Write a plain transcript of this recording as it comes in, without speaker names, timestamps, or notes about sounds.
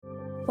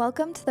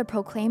Welcome to the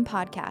Proclaim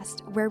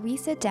podcast, where we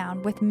sit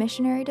down with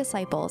missionary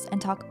disciples and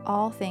talk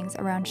all things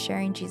around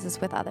sharing Jesus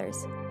with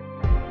others.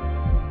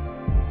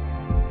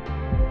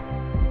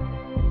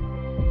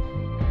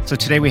 So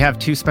today we have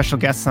two special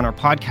guests on our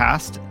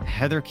podcast,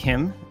 Heather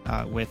Kim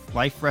with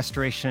Life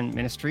Restoration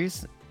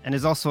Ministries, and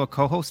is also a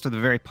co-host of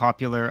the very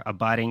popular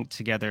Abiding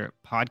Together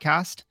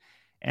podcast,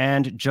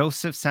 and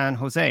Joseph San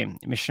Jose,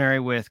 missionary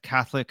with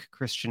Catholic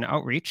Christian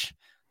Outreach.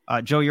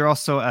 Joe, you're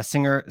also a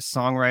singer,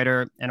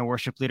 songwriter, and a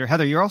worship leader.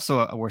 Heather, you're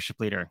also a worship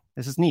leader.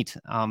 This is neat.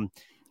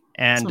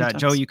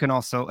 Joe, you can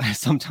also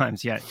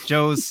sometimes,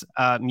 Joe's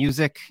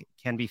music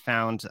can be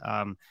found,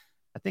 I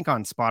think,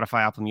 on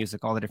Spotify, Apple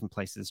Music, all the different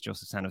places.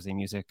 Joseph San Jose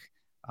Music.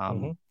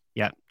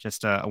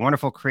 Just a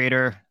wonderful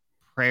creator,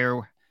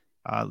 prayer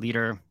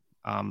leader,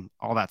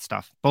 all that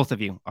stuff. Both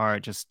of you are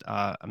just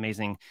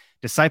amazing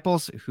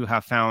disciples who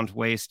have found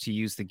ways to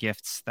use the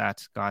gifts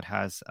that God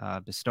has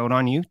bestowed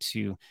on you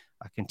to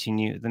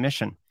continue the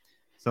mission.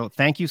 So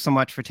thank you so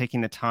much for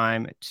taking the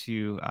time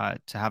to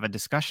have a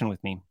discussion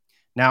with me.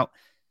 Now,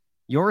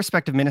 your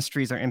respective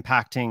ministries are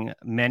impacting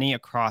many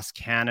across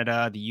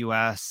Canada, the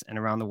US, and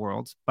around the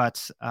world,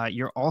 but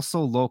you're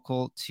also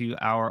local to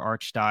our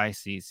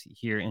archdiocese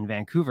here in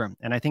Vancouver.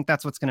 And I think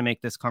that's what's going to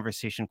make this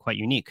conversation quite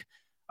unique.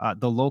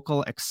 The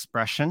local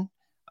expression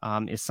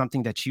is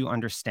something that you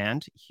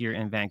understand here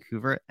in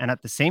Vancouver. And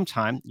at the same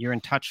time, you're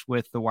in touch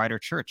with the wider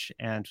church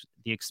and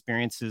the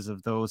experiences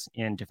of those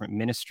in different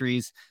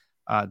ministries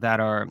that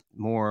are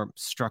more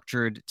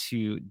structured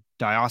to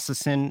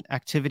diocesan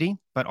activity,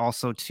 but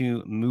also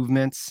to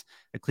movements,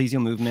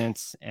 ecclesial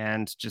movements,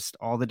 and just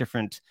all the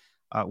different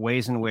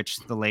ways in which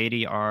the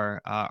laity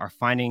are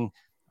finding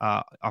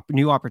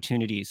new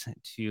opportunities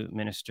to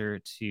minister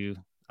to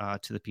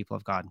the people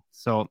of God.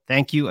 So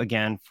thank you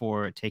again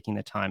for taking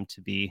the time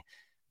to be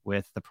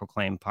with the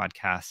Proclaim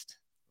podcast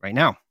right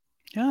now.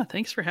 Yeah,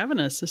 thanks for having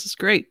us. This is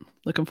great.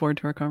 Looking forward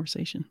to our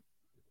conversation.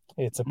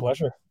 It's a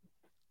pleasure.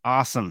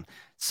 Awesome.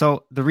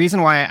 So the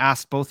reason why I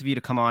asked both of you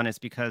to come on is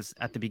because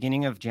at the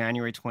beginning of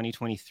January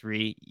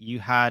 2023, you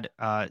had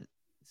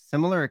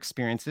similar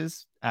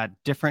experiences at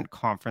different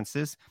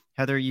conferences.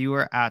 Heather, you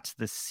were at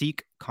the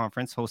Seek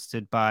conference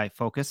hosted by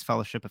Focus,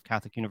 Fellowship of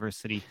Catholic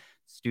University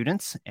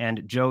Students.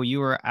 And Joe, you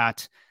were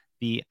at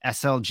the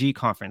SLG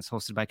conference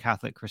hosted by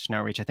Catholic Christian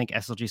Outreach. I think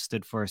SLG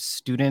stood for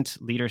Student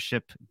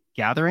Leadership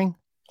Gathering.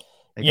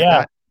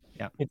 Yeah.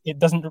 It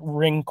doesn't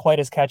ring quite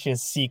as catchy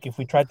as Seek. If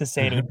we tried to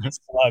say it, it would be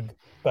Slug.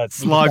 But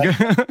Slug.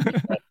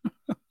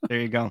 There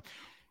you go.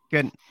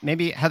 Good.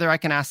 Maybe, Heather, I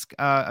can ask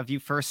of you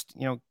first,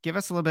 give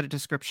us a little bit of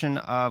description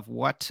of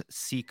what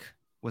Seek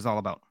was all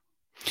about.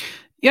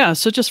 Yeah,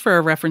 so just for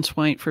a reference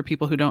point for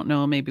people who don't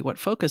know maybe what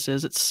Focus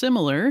is, it's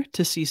similar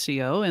to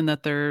CCO in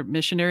that they're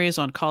missionaries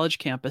on college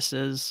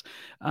campuses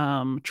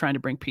trying to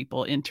bring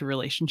people into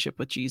relationship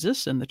with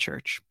Jesus and the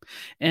church.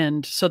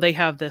 And so they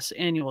have this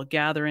annual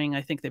gathering.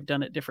 I think they've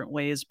done it different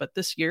ways, but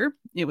this year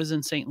it was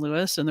in St.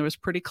 Louis, and there was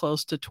pretty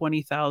close to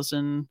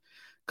 20,000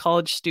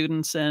 college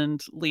students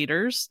and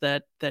leaders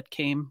that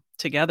came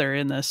together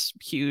in this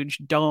huge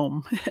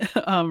dome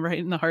right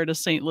in the heart of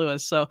St.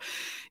 Louis. So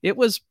it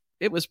was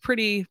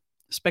pretty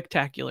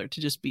spectacular to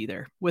just be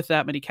there with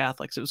that many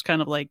Catholics. It was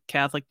kind of like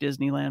Catholic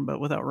Disneyland, but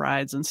without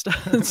rides and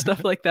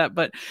stuff like that.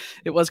 But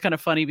it was kind of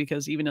funny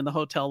because even in the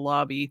hotel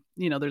lobby,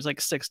 there's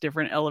like 6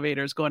 different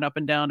elevators going up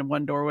and down, and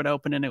one door would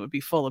open and it would be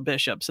full of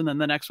bishops. And then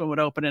the next one would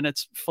open and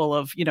it's full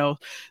of,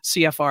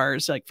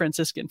 CFRs, like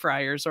Franciscan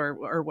friars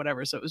or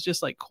whatever. So it was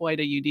just like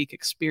quite a unique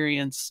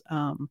experience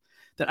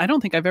that I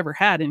don't think I've ever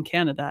had in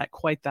Canada at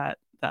quite that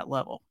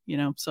level,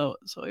 so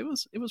it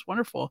was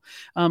wonderful.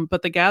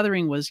 But the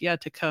gathering was,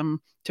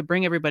 to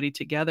bring everybody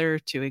together,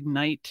 to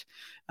ignite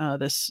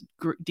this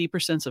deeper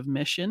sense of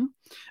mission,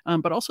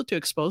 but also to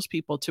expose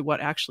people to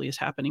what actually is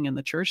happening in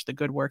the church, the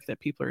good work that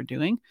people are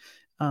doing,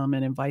 and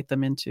invite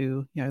them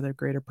into their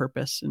greater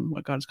purpose and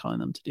what God is calling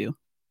them to do.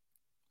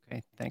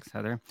 Okay, thanks,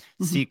 Heather.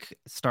 Mm-hmm. Seek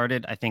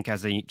started, I think,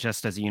 as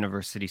a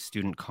university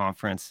student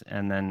conference,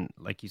 and then,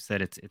 like you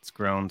said, it's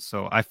grown.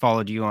 So I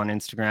followed you on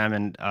Instagram,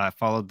 and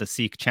followed the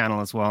Seek channel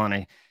as well, and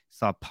I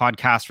saw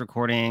podcast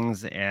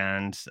recordings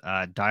and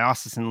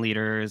diocesan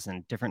leaders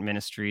and different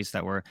ministries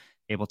that were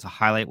able to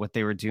highlight what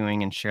they were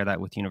doing and share that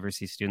with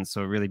university students.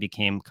 So it really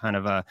became kind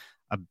of a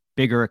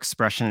bigger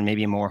expression and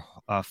maybe a more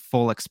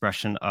full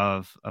expression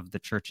of the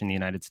church in the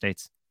United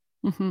States.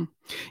 Mm-hmm.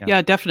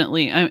 Yeah,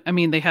 definitely. I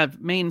mean, they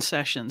had main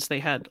sessions.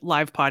 They had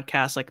live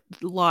podcasts, like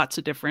lots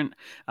of different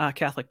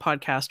Catholic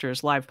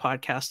podcasters live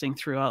podcasting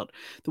throughout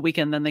the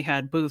weekend. Then they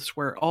had booths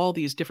where all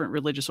these different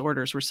religious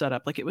orders were set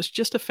up. Like, it was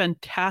just a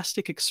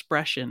fantastic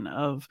expression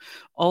of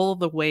all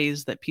the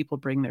ways that people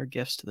bring their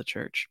gifts to the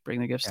church, bring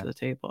their gifts to the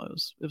table.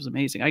 It was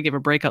amazing. I gave a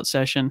breakout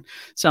session.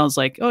 Sounds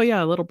like, oh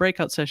yeah, a little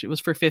breakout session. It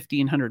was for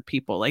 1,500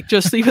 people. Like,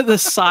 just even the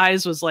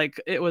size was like,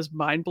 it was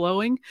mind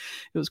blowing.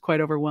 It was quite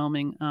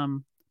overwhelming.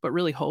 But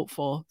really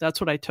hopeful.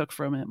 That's what I took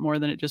from it, more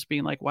than it just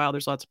being like, wow,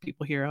 there's lots of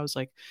people here. I was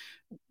like,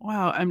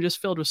 wow, I'm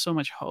just filled with so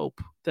much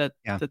hope that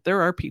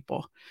there are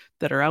people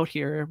that are out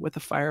here with the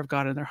fire of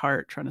God in their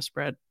heart trying to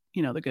spread,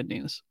 the good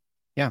news.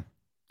 Yeah,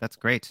 That's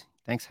great.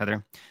 Thanks,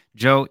 Heather.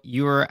 Joe,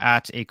 you were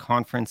at a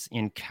conference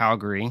in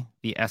Calgary,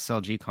 the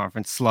SLG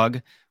conference,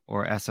 SLUG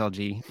or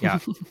SLG. Yeah.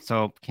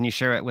 So can you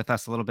share it with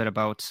us a little bit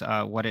about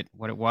what it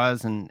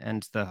was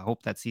and the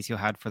hope that CCO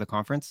had for the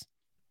conference?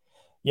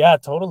 Yeah,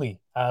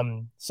 totally.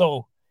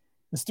 So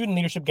the student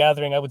leadership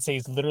gathering, I would say,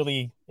 is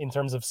literally, in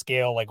terms of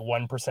scale, like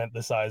 1%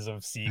 the size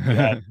of SEEG. We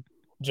had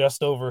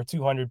just over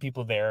 200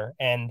 people there.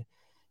 And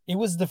it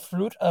was the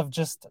fruit of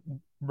just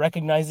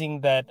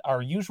recognizing that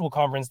our usual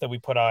conference that we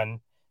put on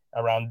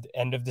around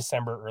end of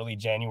December, early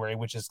January,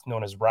 which is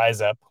known as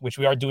Rise Up, which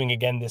we are doing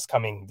again this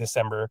coming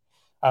December.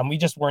 We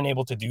just weren't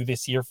able to do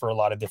this year for a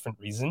lot of different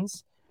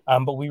reasons.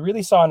 But we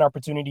really saw an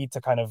opportunity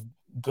to kind of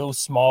go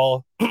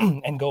small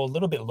and go a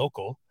little bit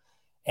local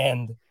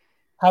and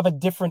have a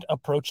different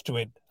approach to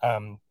it.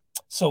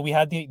 So we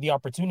had the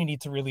opportunity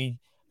to really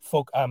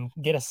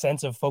get a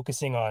sense of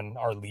focusing on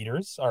our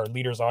leaders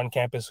on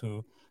campus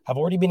who have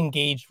already been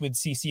engaged with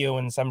CCO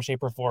in some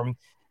shape or form.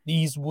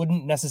 These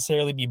wouldn't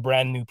necessarily be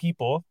brand new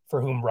people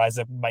for whom Rise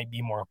Up might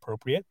be more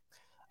appropriate.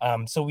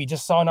 So we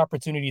just saw an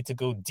opportunity to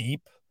go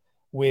deep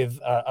with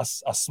a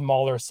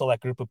smaller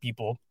select group of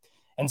people.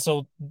 And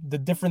so the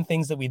different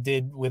things that we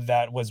did with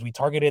that was we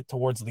targeted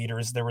towards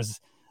leaders. There was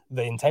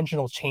the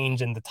intentional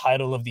change in the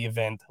title of the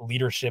event,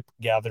 Leadership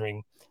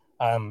Gathering.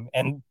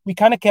 And we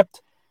kind of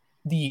kept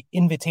the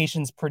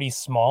invitations pretty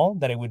small,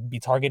 that it would be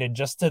targeted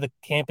just to the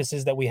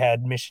campuses that we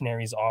had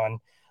missionaries on,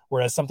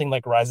 whereas something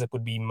like Rise Up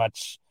would be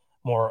much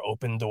more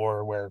open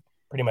door, where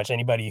pretty much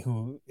anybody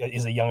who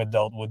is a young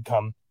adult would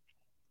come.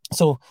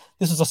 So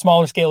this was a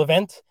smaller scale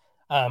event,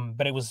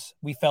 but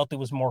we felt it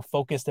was more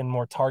focused and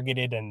more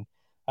targeted, and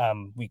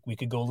we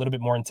could go a little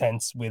bit more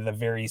intense with a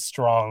very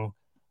strong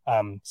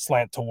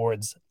slant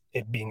towards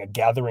it being a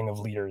gathering of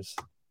leaders.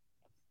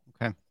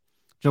 Okay.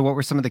 Joe, what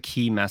were some of the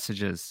key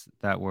messages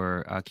that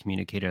were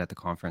communicated at the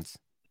conference?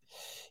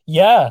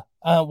 Yeah.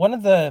 One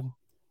of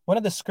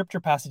the scripture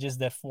passages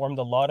that formed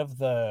a lot of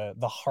the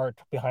heart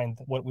behind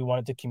what we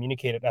wanted to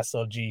communicate at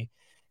SLG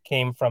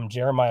came from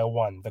Jeremiah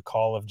 1, the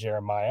call of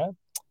Jeremiah,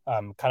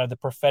 kind of the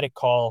prophetic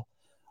call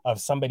of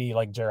somebody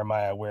like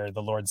Jeremiah, where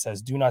the Lord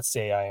says, "Do not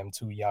say I am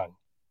too young.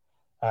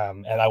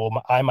 And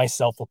I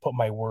myself will put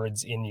my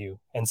words in you."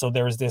 And so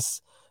there was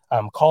this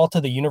call to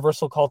the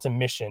universal call to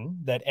mission,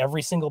 that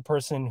every single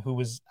person who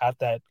was at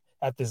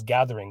this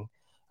gathering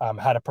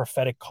had a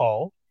prophetic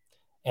call,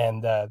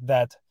 and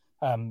that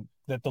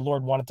the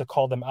Lord wanted to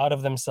call them out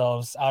of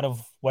themselves, out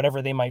of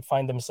whatever they might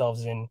find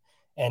themselves in,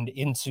 and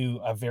into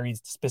a very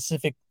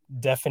specific,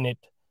 definite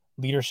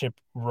leadership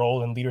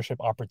role and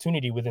leadership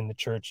opportunity within the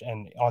church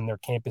and on their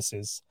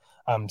campuses.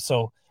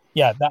 So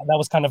yeah, that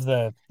was kind of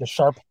the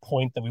sharp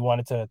point that we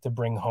wanted to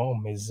bring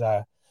home, is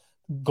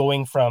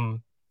going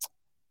from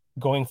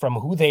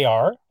who they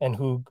are and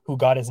who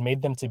God has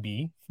made them to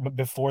be.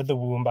 Before the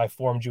womb, I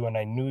formed you and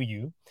I knew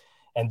you,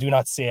 and do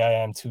not say I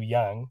am too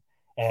young,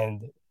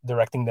 and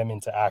directing them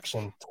into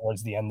action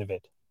towards the end of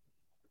it.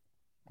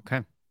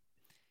 Okay.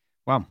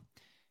 Wow.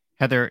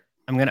 Heather,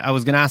 I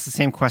was gonna ask the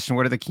same question.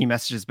 What are the key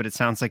messages? But it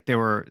sounds like there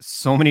were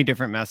so many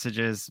different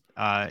messages,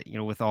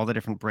 with all the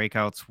different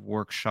breakouts,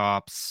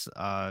 workshops,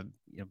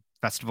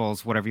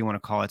 festivals, whatever you want to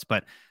call it.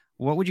 But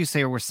what would you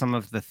say were some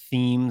of the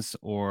themes,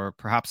 or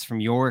perhaps from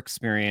your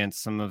experience,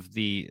 some of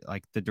the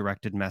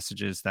directed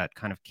messages that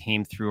kind of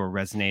came through or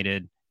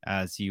resonated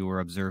as you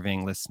were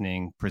observing,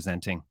 listening,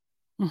 presenting?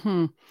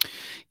 Mm-hmm.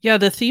 Yeah,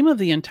 the theme of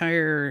the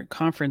entire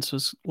conference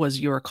was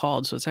 "You Are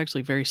Called," so it's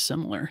actually very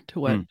similar to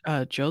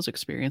what Joe's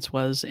experience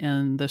was.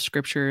 And the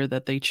scripture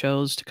that they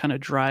chose to kind of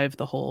drive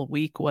the whole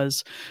week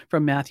was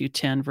from Matthew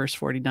 10, verse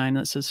 49,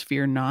 that says,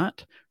 "Fear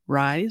not,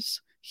 rise,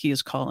 he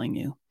is calling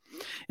you."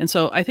 And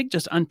so I think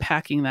just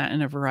unpacking that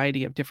in a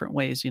variety of different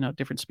ways,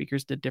 different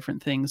speakers did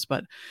different things,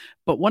 but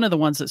one of the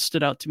ones that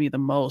stood out to me the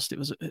most, it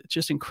was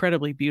just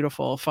incredibly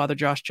beautiful. Father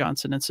Josh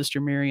Johnson and Sister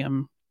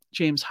Miriam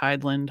James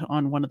Heidland,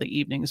 on one of the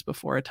evenings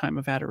before a time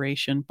of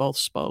adoration, both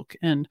spoke,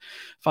 and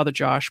Father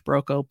Josh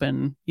broke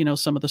open,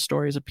 some of the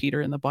stories of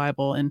Peter in the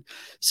Bible. And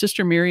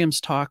Sister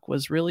Miriam's talk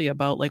was really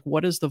about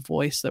what is the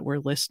voice that we're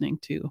listening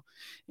to,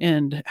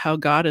 and how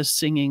God is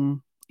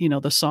singing,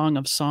 the song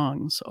of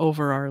songs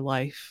over our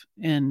life.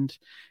 And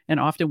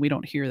often we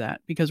don't hear that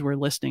because we're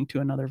listening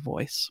to another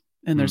voice.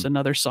 And there's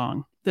another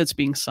song that's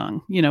being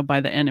sung, by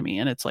the enemy,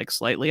 and it's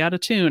slightly out of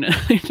tune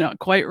and not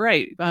quite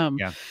right.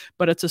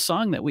 But it's a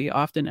song that we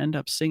often end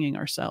up singing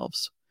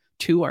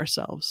to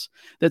ourselves,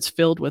 that's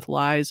filled with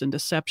lies and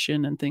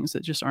deception and things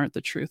that just aren't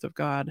the truth of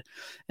God.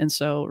 And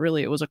so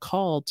really it was a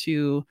call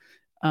to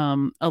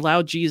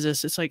allow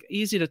Jesus. It's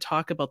easy to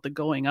talk about the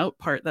going out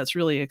part. That's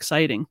really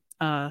exciting.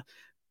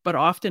 But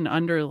often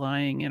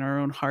underlying in our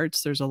own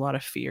hearts, there's a lot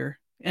of fear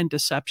and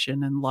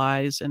deception and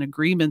lies and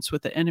agreements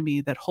with the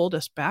enemy that hold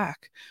us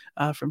back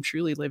from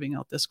truly living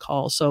out this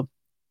call. So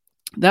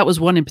that was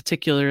one in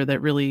particular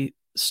that really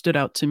stood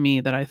out to me,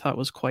 that I thought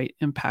was quite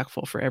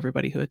impactful for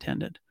everybody who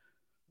attended.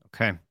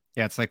 Okay.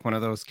 Yeah, it's like one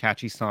of those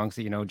catchy songs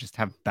that, just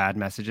have bad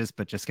messages,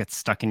 but just get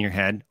stuck in your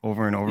head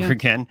over and over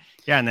again.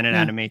 Yeah, and then it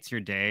animates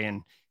your day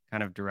and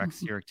kind of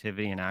directs your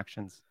activity and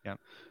actions. Yeah.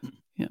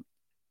 Yeah.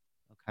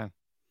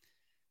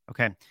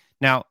 Okay.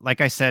 Now,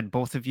 like I said,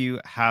 both of you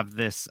have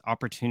this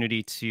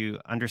opportunity to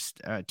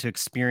to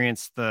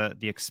experience the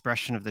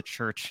expression of the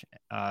church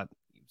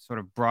sort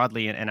of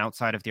broadly and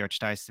outside of the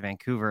Archdiocese of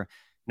Vancouver.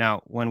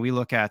 Now, when we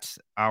look at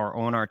our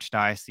own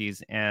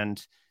archdiocese,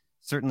 and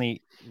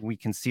certainly we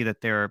can see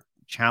that there are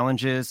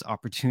challenges,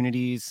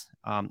 opportunities,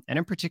 and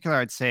in particular,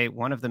 I'd say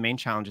one of the main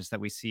challenges that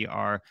we see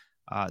are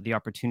the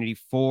opportunity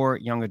for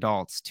young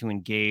adults to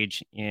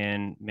engage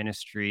in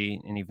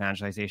ministry and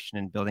evangelization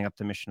and building up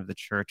the mission of the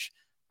church.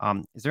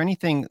 Is there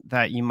anything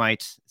that you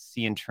might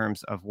see in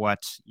terms of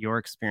what your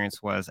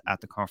experience was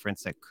at the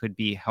conference that could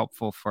be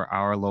helpful for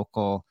our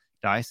local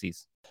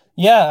diocese?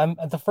 Yeah,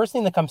 the first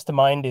thing that comes to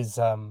mind is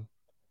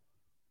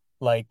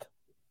like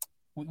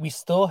we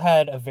still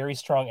had a very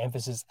strong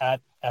emphasis at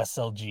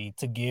SLG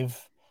to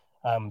give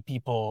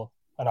people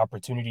an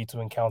opportunity to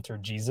encounter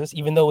Jesus,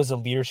 even though it was a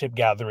leadership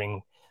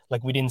gathering.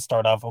 Like we didn't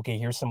start off, okay,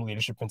 here's some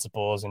leadership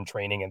principles and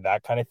training and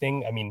that kind of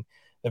thing. I mean,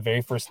 the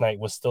very first night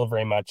was still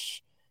very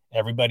much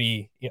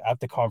everybody at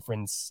the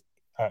conference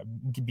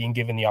being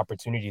given the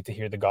opportunity to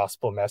hear the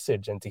gospel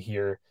message and to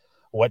hear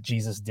what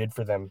Jesus did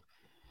for them,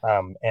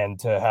 and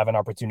to have an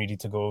opportunity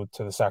to go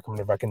to the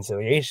sacrament of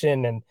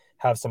reconciliation and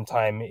have some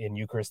time in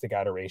Eucharistic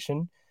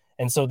adoration.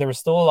 And so there was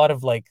still a lot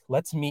of like,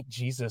 let's meet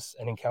Jesus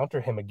and encounter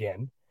him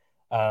again.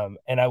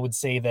 And I would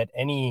say that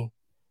a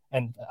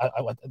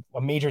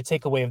major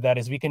takeaway of that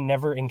is we can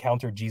never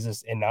encounter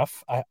Jesus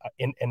enough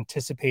in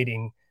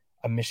anticipating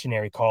a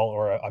missionary call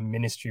or a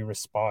ministry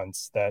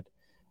response, that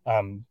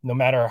no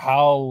matter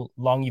how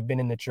long you've been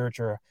in the church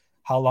or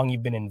how long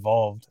you've been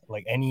involved,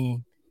 like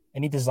any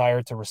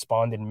desire to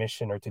respond in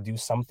mission or to do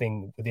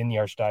something within the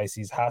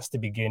archdiocese has to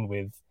begin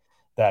with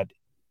that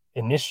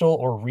initial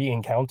or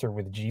re-encounter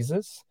with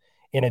Jesus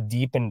in a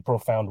deep and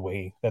profound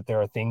way, that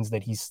there are things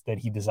that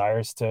he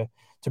desires to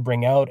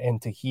bring out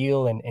and to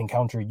heal and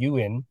encounter you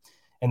in.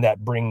 And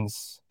that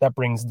brings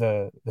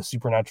the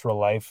supernatural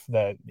life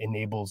that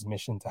enables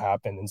mission to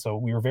happen. And so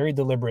we were very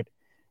deliberate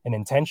and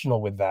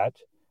intentional with that.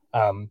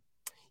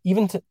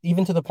 Even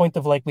to the point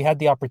of like, we had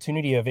the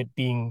opportunity of it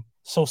being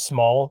so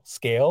small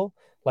scale,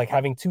 like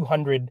having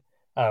 200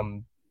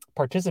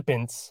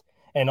 participants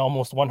and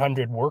almost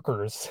 100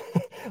 workers.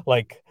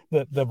 Like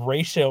the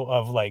ratio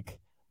of like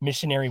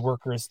missionary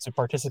workers to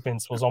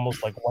participants was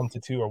almost like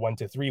 1-2 or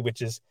 1-3,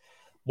 which is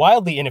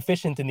wildly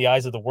inefficient in the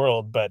eyes of the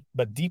world,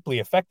 but deeply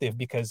effective,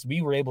 because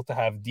we were able to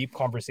have deep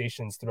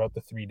conversations throughout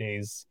the 3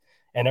 days,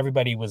 and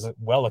everybody was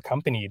well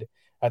accompanied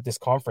at this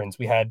conference.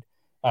 We had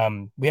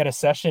a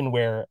session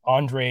where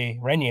Andre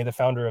Renier, the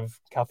founder of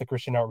Catholic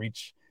Christian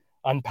Outreach,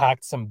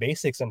 unpacked some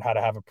basics on how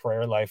to have a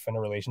prayer life and a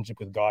relationship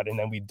with God, and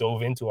then we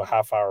dove into a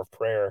half hour of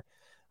prayer.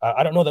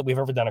 I don't know that we've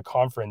ever done a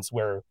conference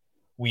where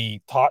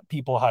we taught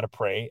people how to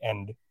pray,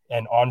 and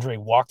Andre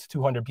walked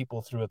 200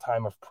 people through a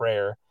time of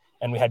prayer,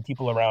 and we had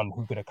people around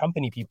who could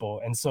accompany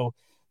people. And so,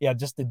 yeah,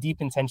 just the deep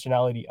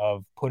intentionality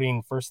of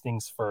putting first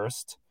things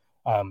first,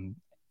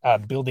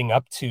 building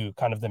up to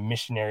kind of the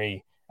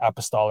missionary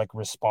apostolic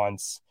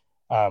response.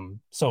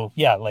 So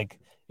yeah, like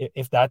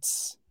if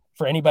that's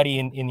for anybody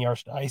in the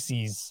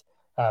archdiocese,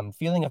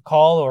 feeling a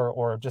call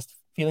or just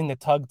feeling the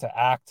tug to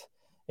act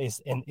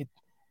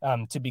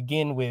to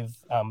begin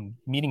with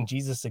meeting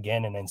Jesus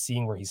again and then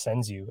seeing where he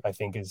sends you, I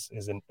think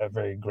is a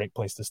very great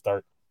place to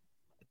start.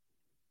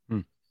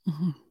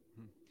 Mm-hmm.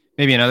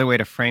 Maybe another way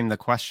to frame the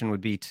question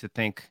would be to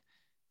think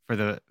for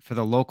the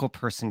local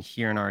person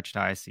here in our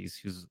archdiocese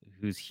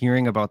who's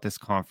hearing about this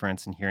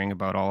conference and hearing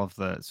about all of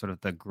the sort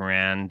of the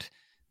grand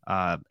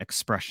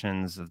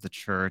expressions of the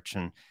church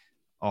and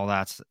all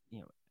that,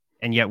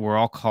 and yet we're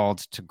all called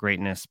to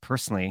greatness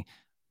personally.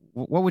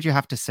 What would you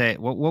have to say?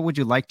 What would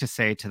you like to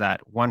say to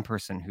that one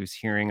person who's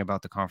hearing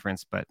about the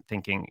conference but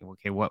thinking,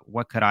 okay,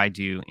 what could I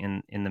do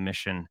in the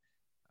mission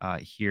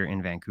here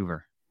in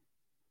Vancouver?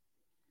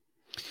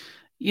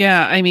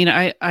 Yeah, I mean,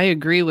 I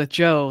agree with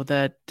Joe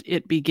that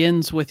it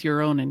begins with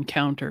your own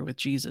encounter with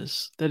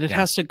Jesus, that it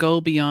has to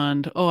go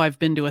beyond, oh, I've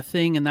been to a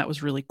thing and that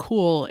was really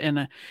cool.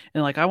 And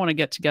like, I want to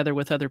get together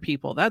with other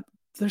people. That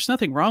there's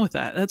nothing wrong with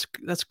that.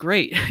 That's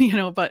great.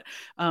 But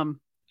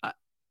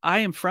I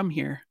am from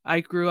here. I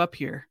grew up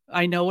here.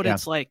 I know what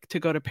it's like to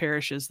go to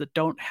parishes that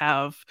don't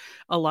have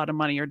a lot of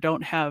money or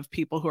don't have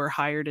people who are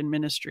hired in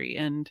ministry.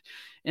 And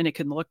it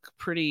can look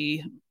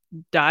pretty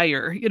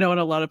dire, in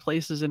a lot of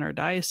places in our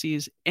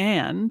diocese.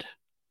 And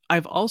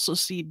I've also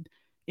seen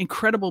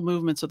incredible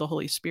movements of the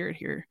Holy Spirit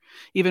here.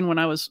 Even when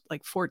I was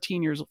like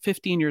 15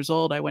 years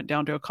old, I went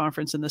down to a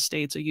conference in the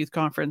States, a youth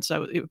conference.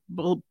 It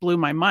blew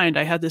my mind.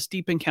 I had this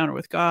deep encounter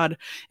with God.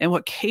 And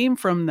what came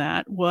from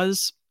that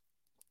was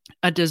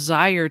a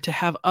desire to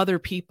have other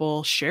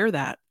people share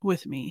that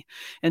with me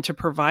and to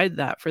provide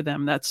that for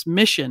them. That's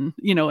mission,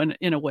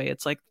 in a way.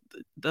 It's like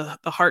the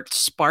heart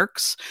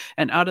sparks,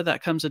 and out of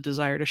that comes a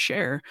desire to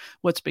share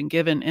what's been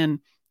given. And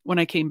when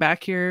I came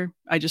back here,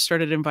 I just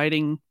started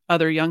inviting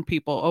other young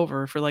people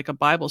over for like a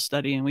Bible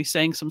study, and we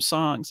sang some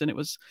songs, and it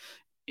was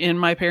in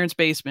my parents'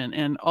 basement,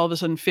 and all of a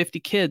sudden 50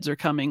 kids are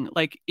coming,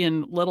 like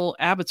in little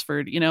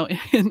Abbotsford,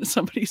 in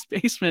somebody's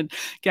basement,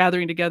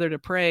 gathering together to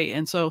pray.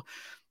 And so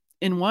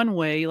in one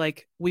way,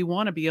 like, we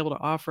want to be able to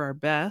offer our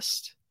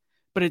best,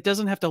 but it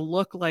doesn't have to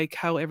look like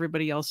how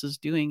everybody else is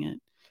doing it.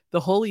 The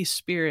Holy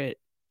Spirit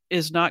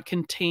is not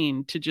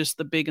contained to just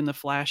the big and the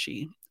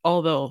flashy,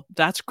 although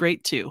that's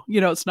great too.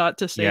 It's not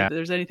to say that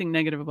there's anything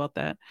negative about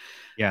that.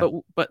 Yeah.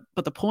 But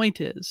the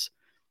point is,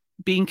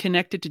 being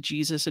connected to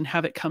Jesus and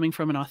have it coming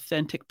from an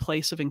authentic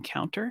place of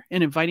encounter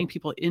and inviting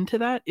people into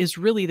that is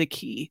really the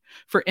key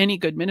for any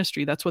good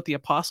ministry. That's what the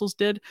apostles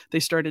did. They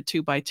started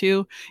 2 by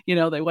 2.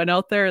 They went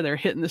out there, they're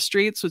hitting the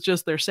streets with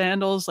just their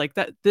sandals like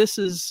that. This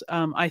is,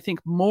 I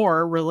think,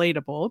 more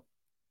relatable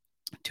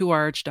to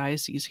our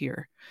archdiocese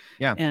here.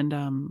 Yeah.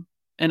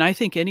 And I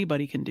think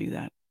anybody can do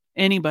that.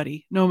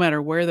 Anybody, no matter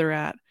where they're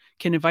at,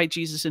 can invite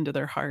Jesus into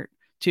their heart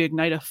to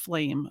ignite a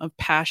flame of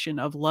passion,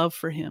 of love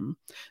for him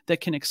that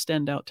can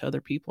extend out to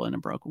other people in a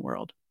broken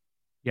world.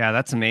 Yeah,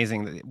 that's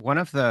amazing. One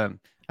of the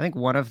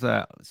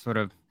sort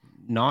of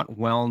not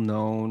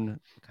well-known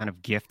kind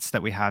of gifts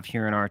that we have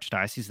here in our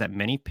archdiocese, that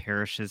many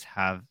parishes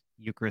have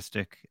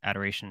Eucharistic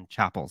adoration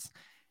chapels.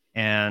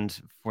 And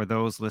for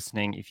those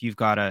listening, if you've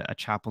got a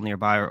chapel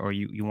nearby, or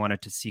you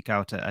wanted to seek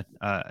out a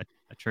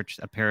church,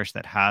 a parish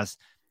that has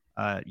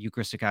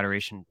Eucharistic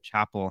adoration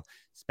chapel,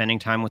 spending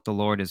time with the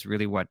Lord is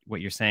really what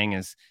you're saying,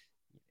 is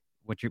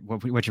what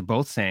you're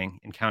both saying.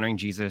 Encountering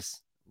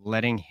Jesus,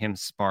 letting him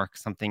spark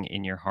something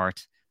in your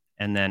heart,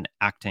 and then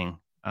acting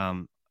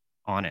on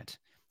it.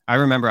 I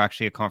remember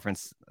actually a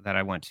conference that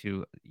I went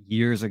to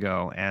years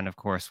ago, and of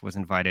course was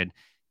invited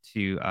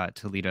to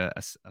lead a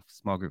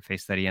small group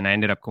faith study, and I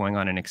ended up going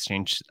on an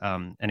exchange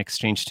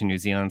to New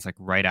Zealand like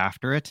right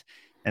after it.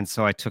 And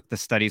so I took the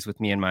studies with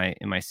me in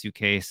my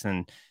suitcase,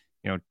 and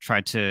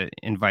tried to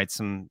invite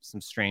some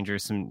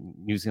strangers, some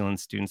New Zealand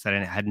students that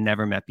I had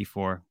never met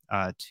before,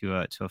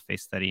 to a faith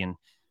study, and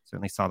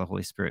certainly saw the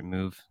Holy Spirit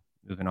move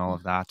in all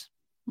of that.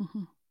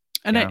 Mm-hmm.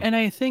 And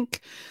I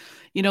think,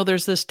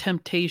 there's this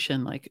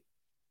temptation, like,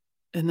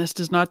 and this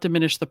does not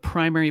diminish the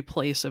primary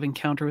place of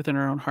encounter within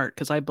our own heart,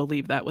 because I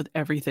believe that with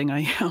everything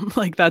I am.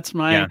 Like, that's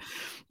my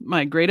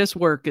greatest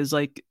work, is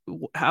like,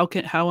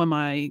 how am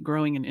I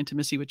growing in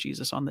intimacy with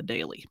Jesus on the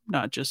daily,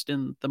 not just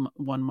in the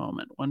one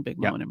big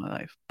moment in my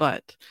life.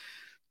 But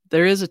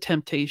there is a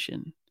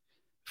temptation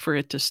for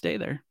it to stay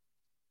there.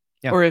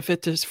 Yeah. Or if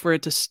it is for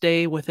it to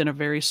stay within a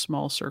very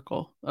small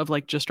circle of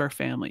like just our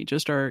family,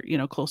 just our,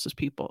 closest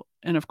people.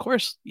 And of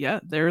course,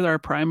 they're our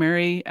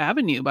primary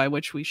avenue by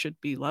which we should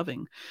be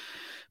loving.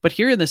 But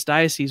here in this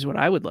diocese, what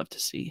I would love to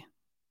see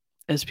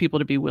is people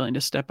to be willing to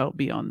step out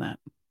beyond that.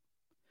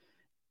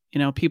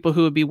 People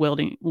who would be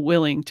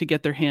willing to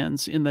get their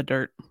hands in the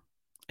dirt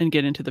and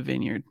get into the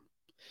vineyard.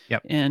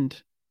 Yep.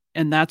 And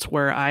that's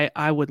where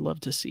I would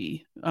love to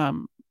see.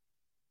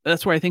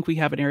 That's where I think we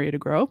have an area to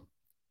grow.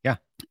 Yeah.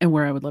 And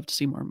where I would love to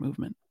see more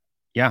movement.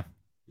 Yeah.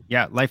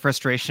 Yeah. Life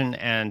Restoration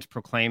and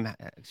Proclaim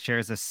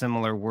shares a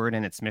similar word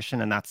in its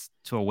mission, and that's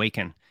to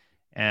awaken.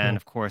 And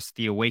of course,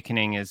 the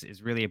awakening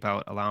is really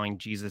about allowing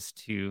Jesus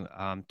to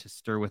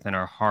stir within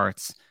our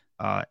hearts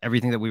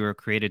everything that we were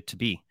created to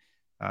be,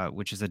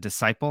 which is a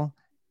disciple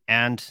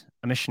and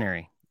a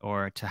missionary,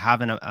 or to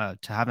have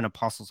an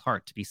apostle's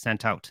heart, to be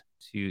sent out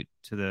to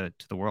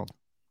the world.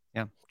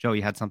 Yeah. Joe,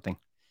 you had something.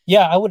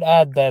 Yeah, I would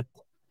add that,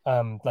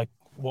 like,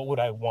 what would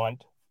I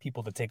want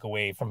people to take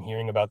away from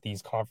hearing about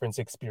these conference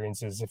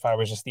experiences if I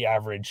was just the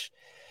average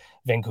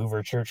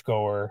Vancouver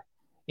churchgoer,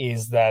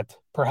 is that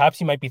perhaps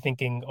you might be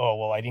thinking, oh,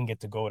 well, I didn't get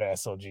to go to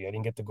SLG, I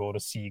didn't get to go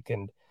to Seek,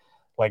 and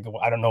like,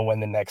 I don't know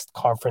when the next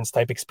conference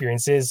type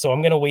experience is, so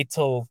I'm going to wait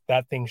till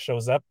that thing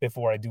shows up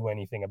before I do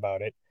anything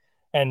about it.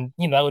 And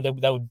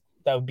that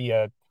would be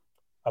a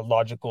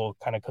logical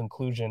kind of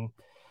conclusion.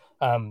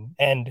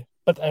 And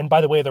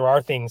by the way, there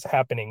are things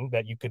happening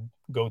that you could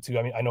go to.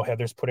 I mean, I know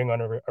Heather's putting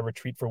on a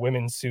retreat for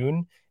women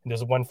soon, and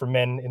there's one for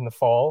men in the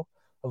fall,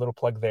 a little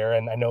plug there.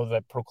 And I know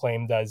that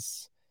Proclaim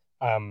does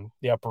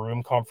the Upper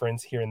Room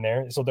conference here and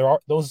there. So there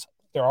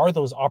are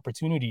those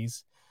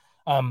opportunities.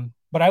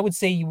 But I would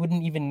say you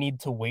wouldn't even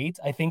need to wait.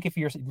 I think if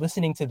you're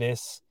listening to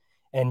this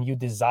and you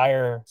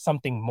desire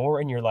something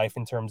more in your life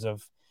in terms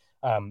of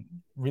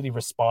really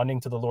responding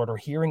to the Lord, or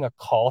hearing a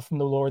call from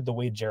the Lord the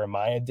way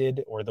Jeremiah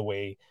did, or the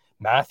way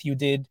Matthew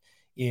did,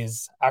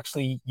 is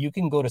actually you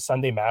can go to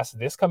Sunday Mass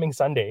this coming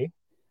Sunday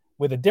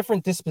with a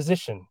different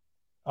disposition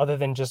other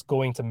than just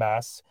going to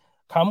Mass.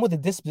 Come with a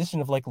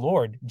disposition of like,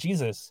 Lord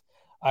Jesus,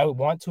 I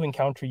want to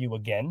encounter you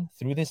again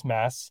through this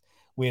Mass,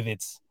 with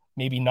its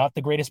maybe not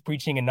the greatest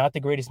preaching and not the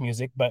greatest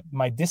music, but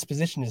my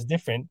disposition is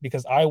different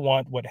because I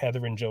want what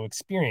Heather and Joe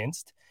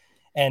experienced.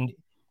 And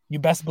you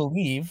best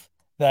believe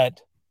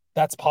that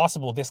that's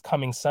possible this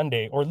coming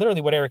Sunday, or literally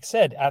what Eric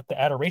said, at the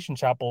Adoration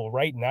Chapel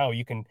right now.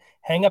 You can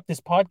hang up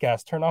this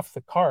podcast, turn off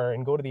the car,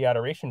 and go to the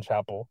Adoration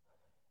Chapel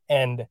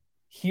and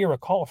hear a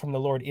call from the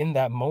Lord in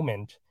that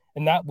moment.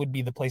 And that would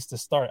be the place to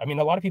start. I mean,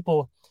 a lot of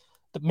people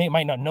that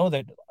might not know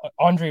that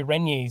Andre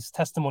Renier's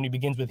testimony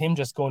begins with him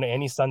just going to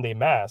any Sunday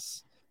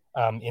Mass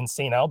in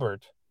St.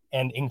 Albert.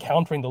 and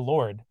encountering the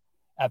Lord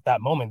at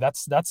that moment.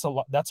 That's a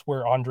lot. That's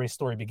where Andre's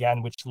story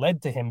began, which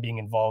led to him being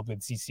involved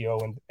with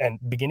CCO and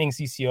beginning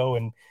CCO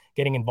and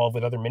getting involved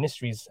with other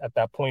ministries at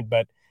that point.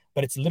 But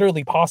it's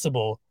literally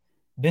possible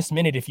this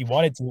minute, if you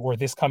wanted to, or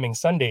this coming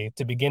Sunday,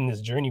 to begin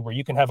this journey where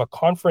you can have a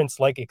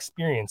conference-like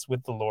experience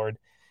with the Lord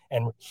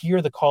and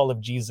hear the call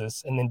of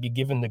Jesus, and then be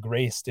given the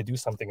grace to do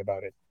something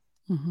about it.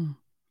 Mm-hmm.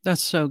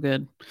 That's so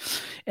good.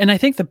 And I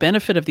think the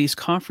benefit of these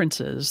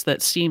conferences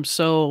that seem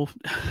so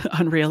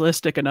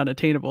unrealistic and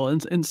unattainable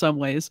in some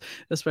ways,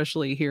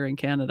 especially here in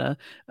Canada,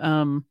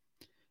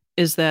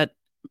 is that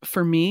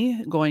for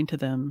me, going to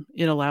them,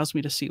 it allows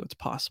me to see what's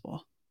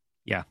possible.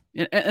 Yeah.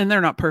 And they're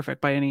not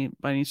perfect by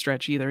any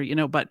stretch either,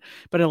 but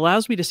it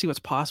allows me to see what's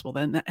possible.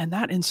 And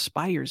that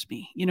inspires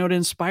me. It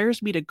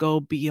inspires me to go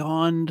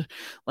beyond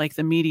like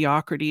the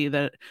mediocrity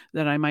that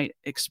I might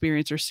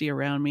experience or see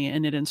around me.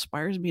 And it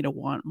inspires me to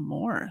want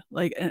more.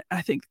 Like, and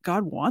I think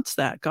God wants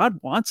that. God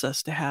wants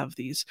us to have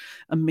these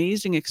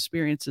amazing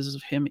experiences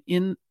of him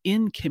in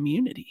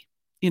community.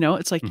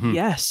 It's like,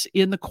 yes,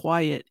 in the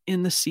quiet,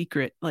 in the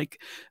secret,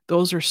 like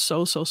those are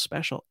so, so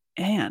special.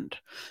 And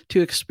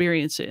to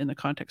experience it in the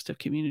context of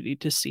community,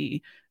 to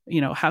see,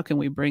 how can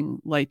we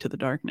bring light to the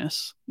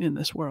darkness in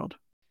this world?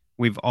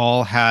 We've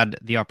all had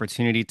the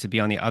opportunity to be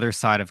on the other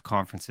side of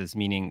conferences,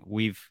 meaning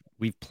we've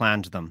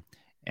planned them.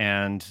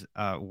 And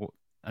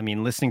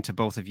listening to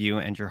both of you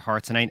and your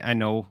hearts, and I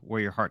know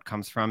where your heart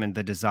comes from, and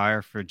the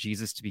desire for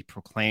Jesus to be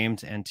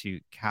proclaimed and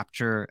to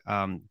capture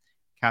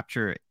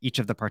each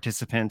of the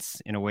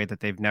participants in a way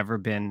that they've never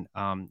been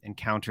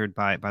encountered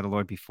by the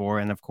Lord before,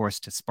 and of course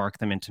to spark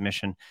them into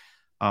mission.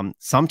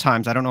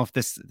 Sometimes, I don't know if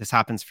this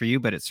happens for you,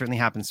 but it certainly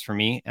happens for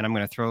me, and I'm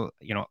going to throw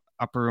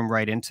upper room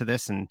right into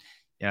this and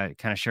kind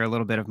of share a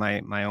little bit of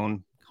my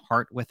own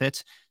heart with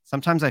it.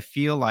 Sometimes I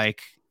feel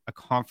like a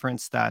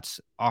conference that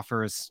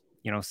offers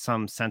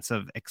some sense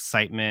of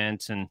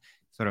excitement and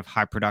sort of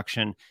high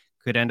production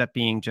could end up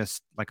being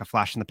just like a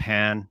flash in the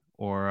pan,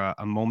 or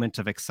a moment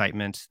of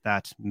excitement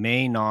that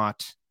may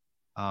not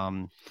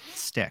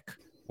stick,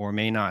 or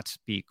may not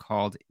be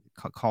call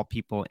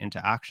people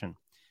into action.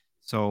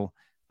 So,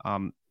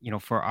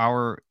 for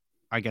our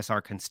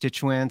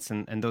constituents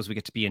and those we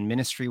get to be in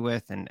ministry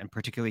with, and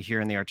particularly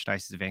here in the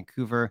Archdiocese of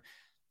Vancouver,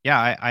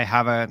 I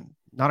have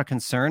not a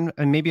concern,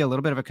 and maybe a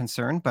little bit of a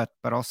concern, but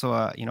also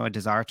a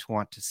desire to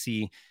want to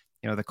see,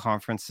 the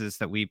conferences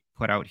that we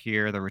put out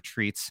here, the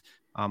retreats,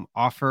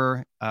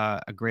 offer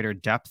a greater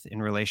depth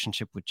in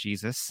relationship with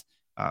Jesus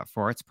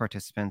for its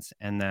participants,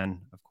 and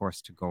then, of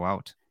course, to go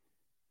out.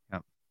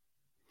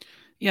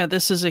 Yeah,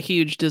 this is a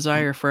huge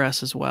desire for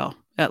us as well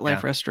at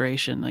Life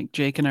Restoration. Like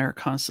Jake and I are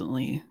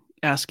constantly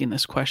asking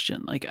this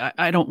question. Like,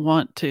 I don't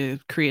want to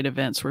create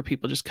events where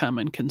people just come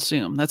and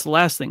consume. That's the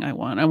last thing I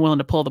want. I'm willing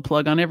to pull the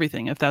plug on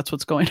everything if that's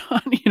what's going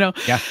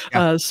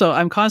on, So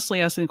I'm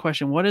constantly asking the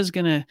question, what is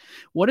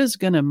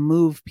gonna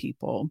move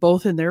people,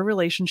 both in their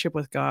relationship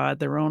with God,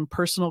 their own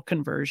personal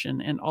conversion,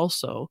 and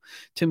also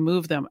to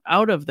move them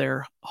out of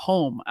their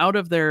home, out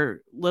of their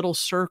little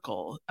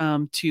circle,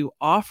 to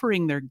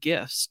offering their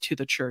gifts to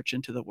the church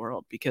and to the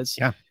world, because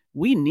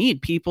we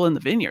need people in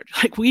the vineyard.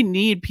 Like, we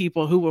need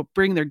people who will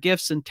bring their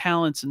gifts and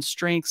talents and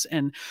strengths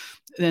and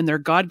their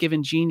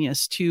God-given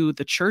genius to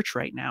the church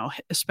right now,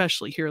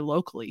 especially here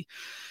locally.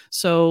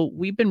 So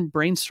we've been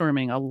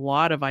brainstorming a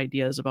lot of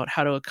ideas about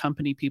how to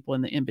accompany people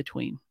in the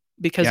in-between,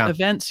 because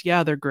events,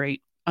 they're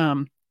great.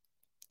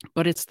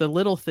 But it's the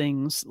little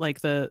things, like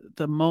the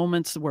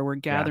moments where we're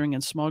gathering in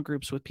small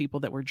groups with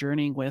people that we're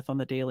journeying with on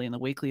the daily and the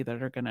weekly,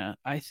 that are going to,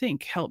 I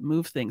think, help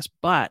move things.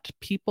 But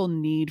people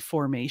need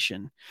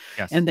formation,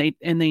 and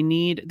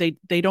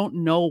they don't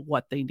know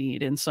what they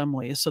need in some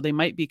ways. So they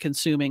might be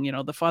consuming,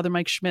 the Father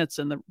Mike Schmitz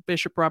and the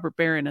Bishop Robert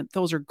Barron, and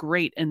those are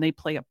great and they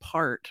play a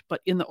part.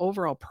 But in the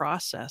overall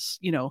process,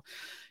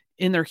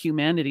 in their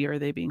humanity, are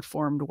they being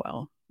formed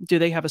well? Do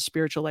they have a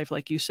spiritual life,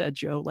 like you said,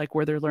 Joe, like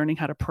where they're learning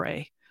how to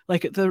pray?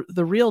 Like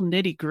the real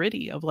nitty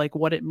gritty of like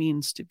what it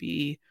means to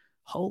be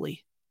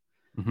holy.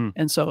 Mm-hmm.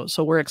 And so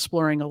we're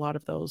exploring a lot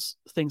of those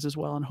things as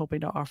well, and hoping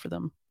to offer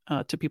them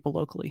to people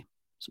locally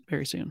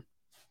very soon.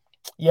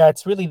 Yeah,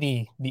 it's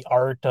really the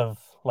art of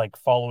like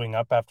following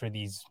up after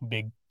these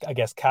big, I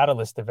guess,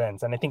 catalyst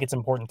events. And I think it's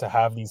important to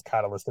have these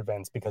catalyst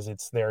events because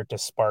it's there to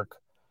spark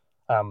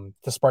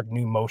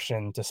new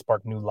motion, to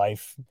spark new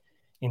life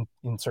in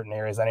certain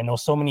areas. And I know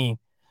so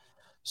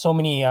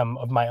many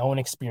of my own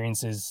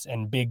experiences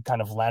and big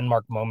kind of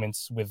landmark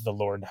moments with the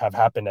Lord have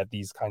happened at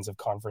these kinds of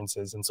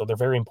conferences. And so they're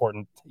very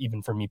important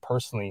even for me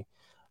personally,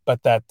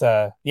 but that,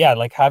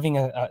 like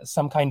having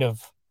some kind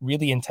of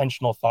really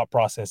intentional thought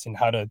process in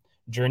how to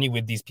journey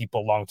with these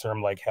people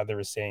long-term, like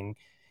Heather is saying,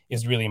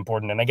 is really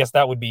important. And I guess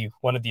that would be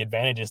one of the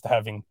advantages to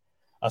having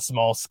a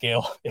small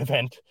scale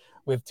event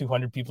with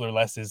 200 people or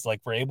less, is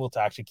like, we're able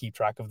to actually keep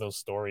track of those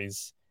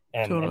stories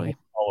and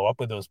follow up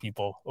with those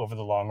people over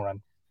the long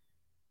run.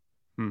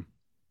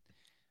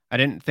 I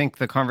didn't think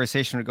the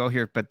conversation would go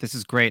here, but this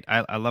is great.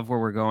 I love where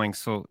we're going.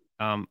 So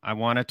I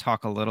want to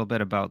talk a little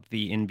bit about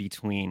the in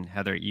between.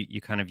 Heather,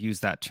 you kind of use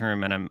that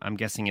term, and I'm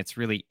guessing it's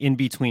really in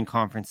between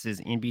conferences,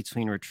 in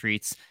between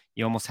retreats.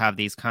 You almost have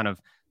these kind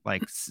of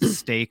like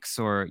stakes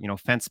or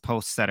fence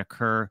posts that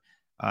occur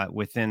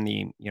within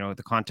the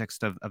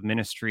context of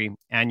ministry,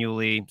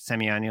 annually,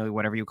 semi-annually,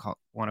 whatever you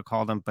want to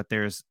call them. But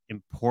there's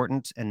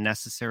important and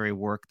necessary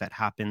work that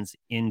happens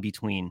in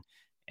between,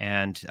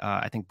 and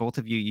I think both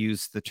of you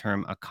use the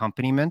term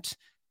accompaniment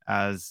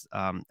as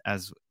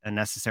a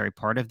necessary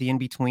part of the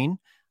in-between.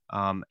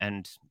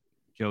 And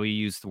Joey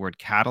used the word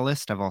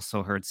catalyst. I've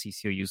also heard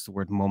CCO use the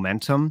word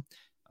momentum.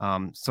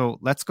 So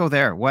let's go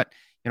there. What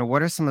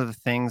are some of the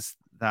things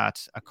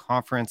that a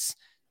conference,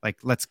 like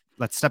let's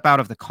step out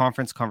of the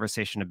conference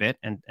conversation a bit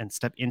and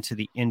step into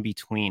the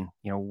in-between.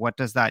 What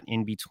does that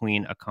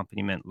in-between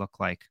accompaniment look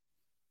like?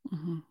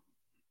 Mm-hmm.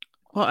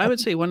 Well, I would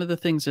say one of the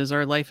things is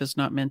our life is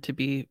not meant to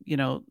be,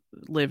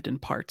 lived in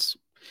parts.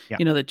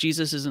 Yeah. That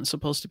Jesus isn't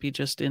supposed to be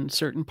just in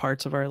certain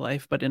parts of our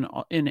life, but in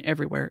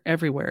everywhere,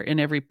 in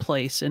every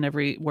place,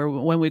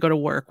 when we go to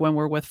work, when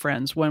we're with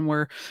friends, when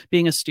we're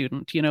being a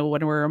student,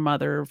 when we're a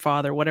mother,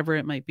 father, whatever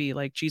it might be.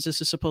 Like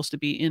Jesus is supposed to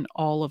be in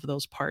all of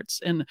those parts.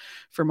 And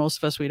for most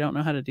of us, we don't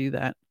know how to do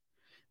that.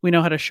 We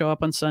know how to show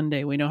up on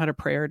Sunday. We know how to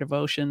pray our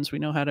devotions. We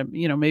know how to,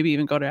 maybe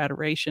even go to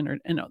adoration,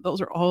 and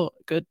those are all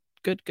good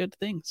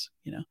things,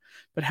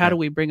 but how do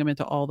we bring them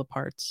into all the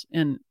parts?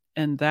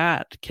 And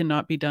that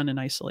cannot be done in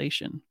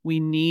isolation. We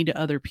need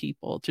other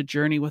people to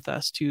journey with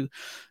us, to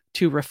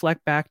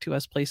reflect back to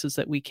us places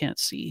that we can't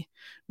see,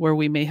 where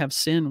we may have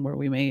sin, where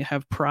we may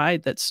have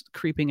pride that's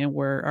creeping, and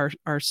where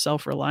our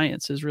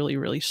self-reliance is really,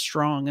 really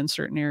strong in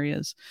certain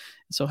areas.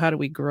 So how do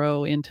we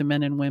grow into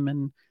men and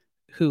women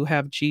who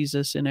have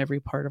Jesus in every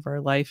part of our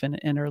life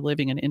and are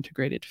living an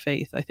integrated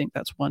faith? I think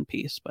that's one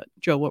piece. But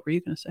Joe, what were you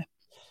going to say?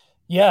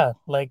 Yeah,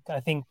 like I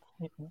think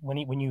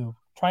when you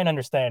try and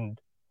understand,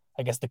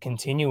 I guess, the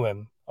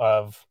continuum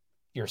of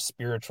your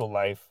spiritual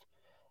life,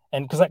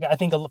 and because I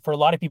think for a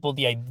lot of people,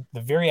 the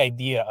very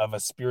idea of a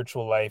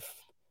spiritual life,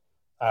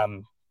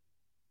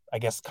 I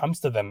guess, comes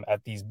to them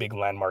at these big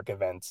landmark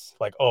events,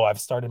 like, oh,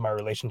 I've started my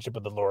relationship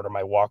with the Lord or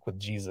my walk with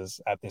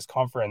Jesus at this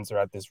conference or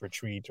at this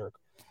retreat or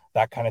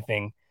that kind of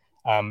thing.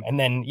 And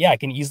then, it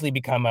can easily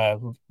become a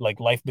like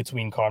life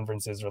between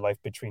conferences or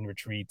life between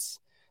retreats.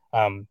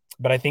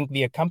 But I think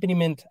the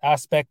accompaniment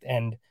aspect,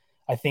 and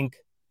I think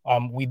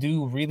we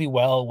do really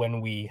well when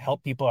we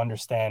help people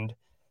understand.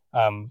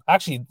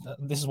 Actually,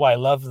 this is why I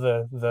love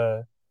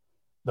the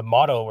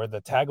motto or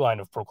the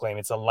tagline of Proclaim.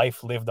 It's a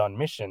life lived on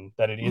mission,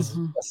 that it is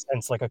a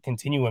sense like a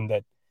continuum,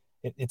 that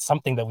it's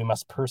something that we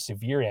must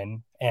persevere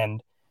in.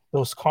 And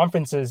those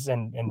conferences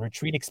and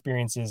retreat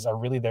experiences are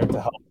really there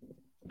to help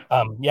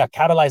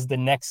catalyze the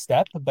next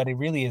step. But it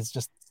really is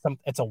just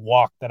it's a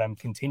walk that I'm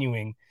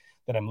continuing,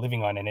 that I'm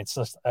living on. And it's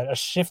just a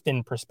shift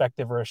in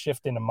perspective or a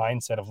shift in a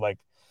mindset of like,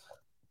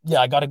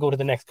 I got to go to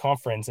the next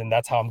conference, and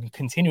that's how I'm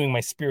continuing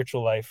my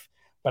spiritual life.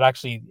 But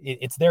actually,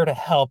 it's there to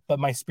help. But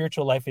my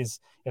spiritual life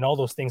is in all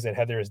those things that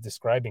Heather is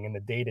describing, in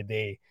the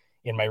day-to-day,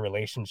 in my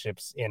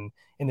relationships, in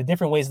the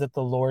different ways that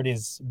the Lord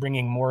is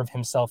bringing more of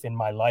himself in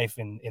my life,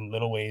 in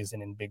little ways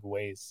and in big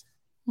ways.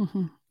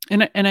 Mm-hmm.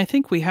 And I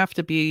think we have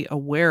to be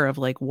aware of,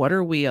 like, what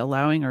are we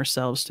allowing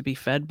ourselves to be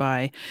fed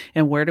by,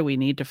 and where do we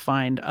need to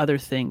find other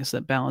things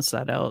that balance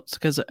that out?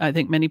 Because I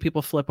think many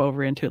people flip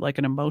over into like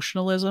an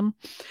emotionalism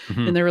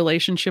in their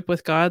relationship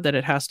with God, that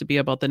it has to be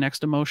about the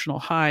next emotional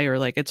high, or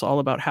like it's all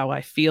about how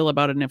I feel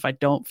about it. And if I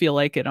don't feel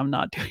like it, I'm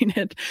not doing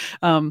it.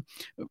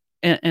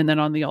 And then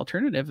on the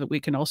alternative, we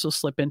can also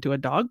slip into a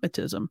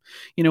dogmatism,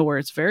 where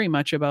it's very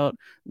much about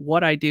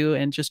what I do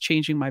and just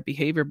changing my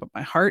behavior, but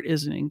my heart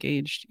isn't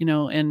engaged,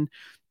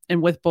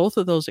 and with both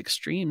of those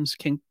extremes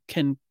can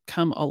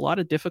come a lot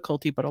of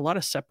difficulty, but a lot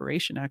of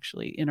separation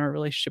actually in our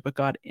relationship with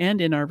God and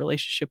in our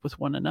relationship with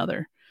one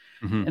another.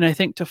 And I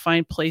think to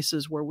find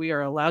places where we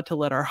are allowed to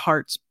let our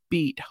hearts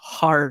beat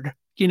hard,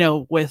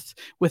 with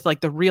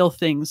like the real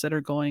things that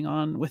are going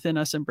on within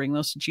us, and bring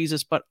those to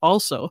Jesus, but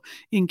also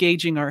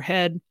engaging our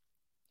head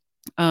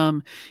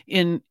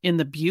in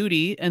the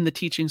beauty and the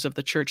teachings of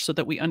the church, so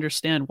that we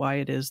understand why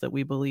it is that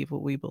we believe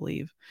what we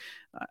believe.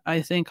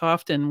 I think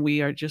often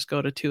we are just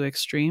go to two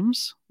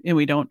extremes, and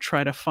we don't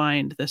try to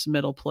find this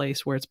middle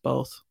place where it's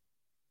both.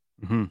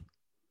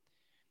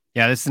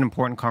 Yeah, this is an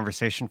important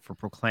conversation for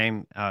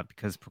Proclaim,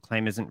 because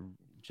Proclaim isn't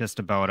just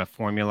about a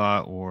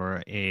formula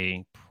or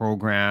a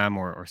program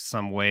or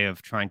some way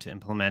of trying to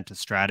implement a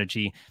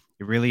strategy.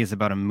 It really is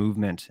about a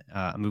movement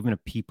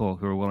of people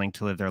who are willing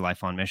to live their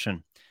life on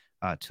mission.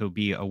 To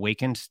be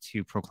awakened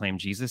to proclaim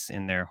Jesus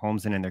in their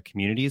homes and in their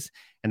communities.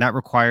 And that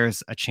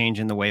requires a change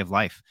in the way of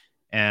life.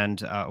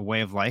 And a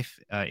way of life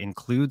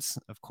includes,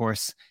 of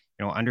course,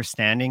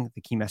 understanding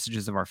the key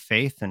messages of our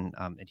faith and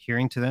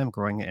adhering to them,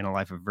 growing in a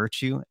life of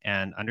virtue,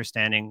 and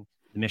understanding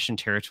the mission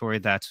territory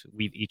that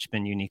we've each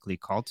been uniquely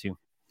called to.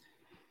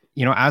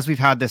 As we've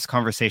had this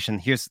conversation,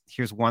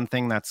 here's one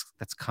thing that's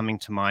coming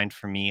to mind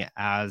for me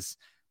as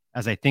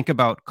I think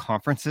about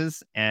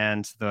conferences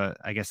and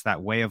I guess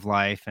that way of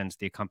life and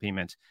the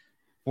accompaniment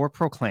for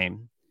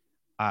Proclaim.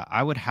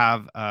 I would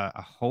have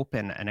a hope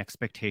and an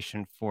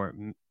expectation for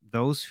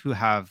those who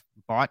have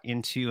bought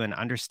into and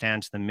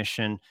understand the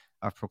mission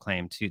of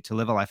Proclaim to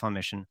live a life on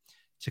mission,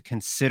 to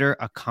consider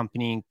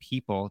accompanying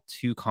people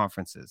to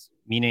conferences,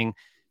 meaning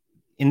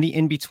in the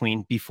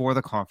in-between, before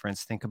the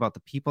conference, think about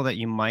the people that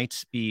you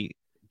might be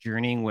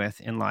journeying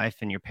with in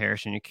life in your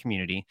parish and your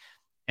community,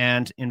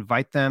 and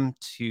invite them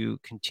to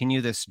continue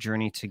this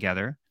journey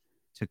together,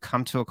 to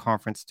come to a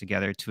conference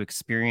together, to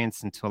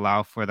experience and to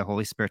allow for the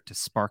Holy Spirit to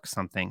spark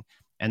something,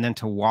 and then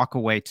to walk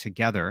away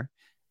together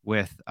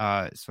with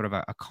sort of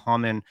a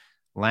common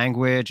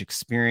language,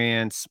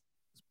 experience,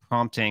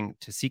 prompting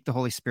to seek the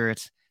Holy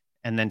Spirit,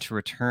 and then to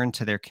return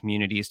to their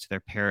communities, to their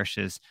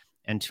parishes,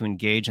 and to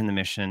engage in the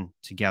mission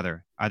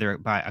together, either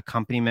by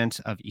accompaniment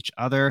of each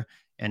other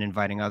and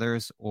inviting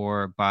others,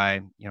 or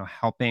by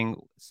helping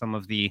some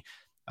of the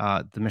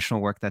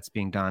missional work that's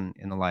being done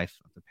in the life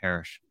of the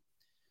parish.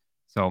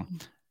 So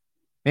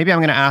maybe I'm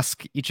going to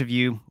ask each of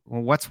you,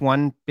 well, what's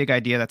one big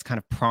idea that's kind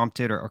of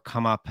prompted or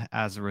come up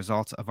as a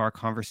result of our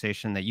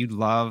conversation that you'd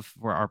love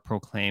for our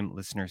Proclaim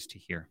listeners to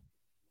hear?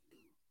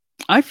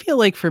 I feel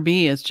like for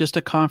me, it's just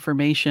a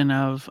confirmation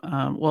of,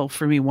 well,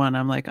 for me, one,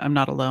 I'm like, I'm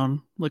not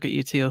alone. Look at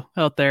you two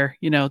out there,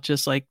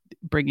 just like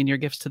bringing your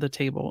gifts to the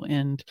table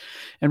and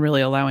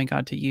really allowing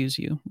God to use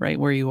you right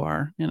where you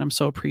are. And I'm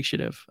so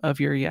appreciative of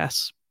your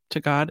yes to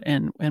God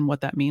and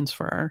what that means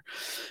for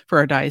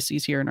our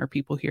diocese here and our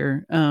people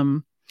here.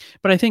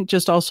 But I think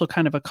just also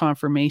kind of a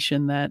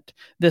confirmation that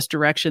this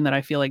direction that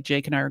I feel like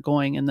Jake and I are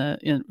going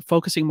in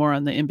focusing more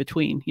on the in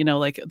between,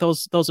 like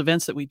those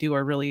events that we do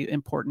are really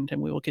important,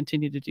 and we will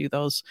continue to do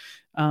those.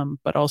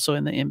 But also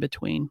in the in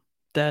between,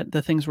 that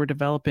the things we're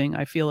developing,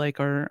 I feel like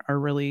are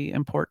really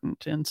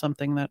important and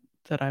something that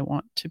I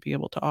want to be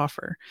able to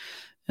offer.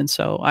 And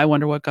so I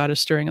wonder what God is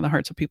stirring in the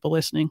hearts of people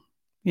listening.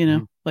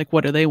 Like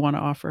what do they want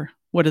to offer?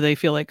 What do they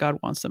feel like God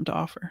wants them to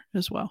offer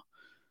as well?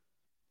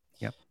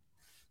 Yep.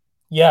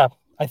 Yeah.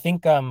 I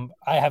think I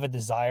have a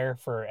desire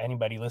for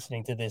anybody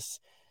listening to this,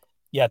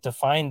 to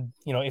find,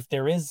 if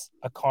there is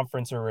a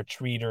conference or a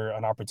retreat or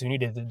an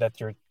opportunity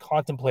that you're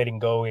contemplating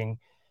going,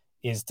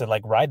 is to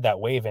like ride that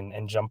wave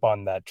and jump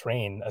on that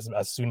train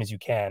as soon as you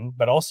can.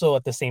 But also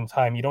at the same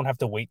time, you don't have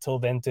to wait till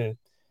then to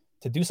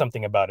do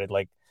something about it.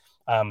 Like,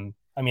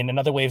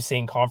 another way of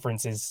saying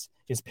conference is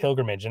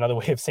pilgrimage. Another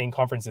way of saying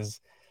conference is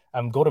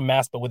go to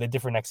mass, but with a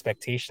different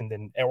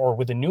expectation or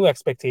with a new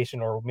expectation,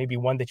 or maybe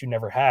one that you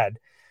never had.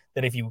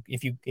 That if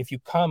you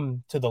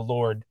come to the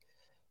Lord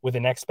with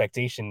an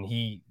expectation,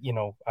 he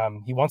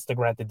wants to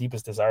grant the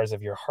deepest desires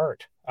of your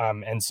heart.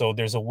 And so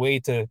there's a way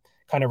to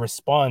kind of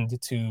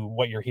respond to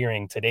what you're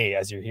hearing today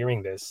as you're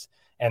hearing this.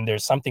 And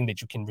there's something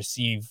that you can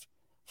receive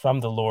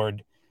from the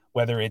Lord,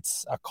 whether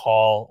it's a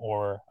call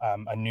or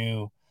a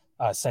new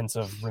sense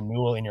of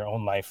renewal in your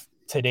own life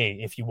today,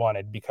 if you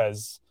wanted,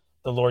 because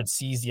the Lord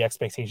sees the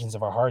expectations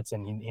of our hearts,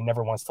 and he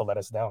never wants to let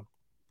us down.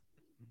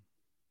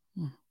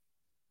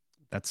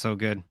 That's so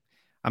good.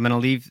 I'm going to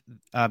leave,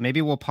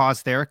 maybe we'll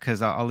pause there,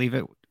 because I'll leave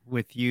it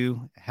with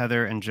you,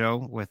 Heather and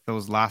Joe, with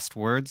those last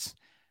words.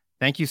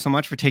 Thank you so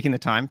much for taking the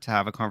time to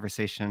have a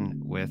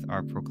conversation with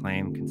our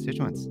Proclaim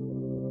constituents.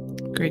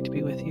 Great to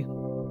be with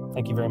you.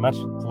 Thank you very much.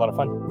 It's a lot of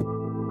fun.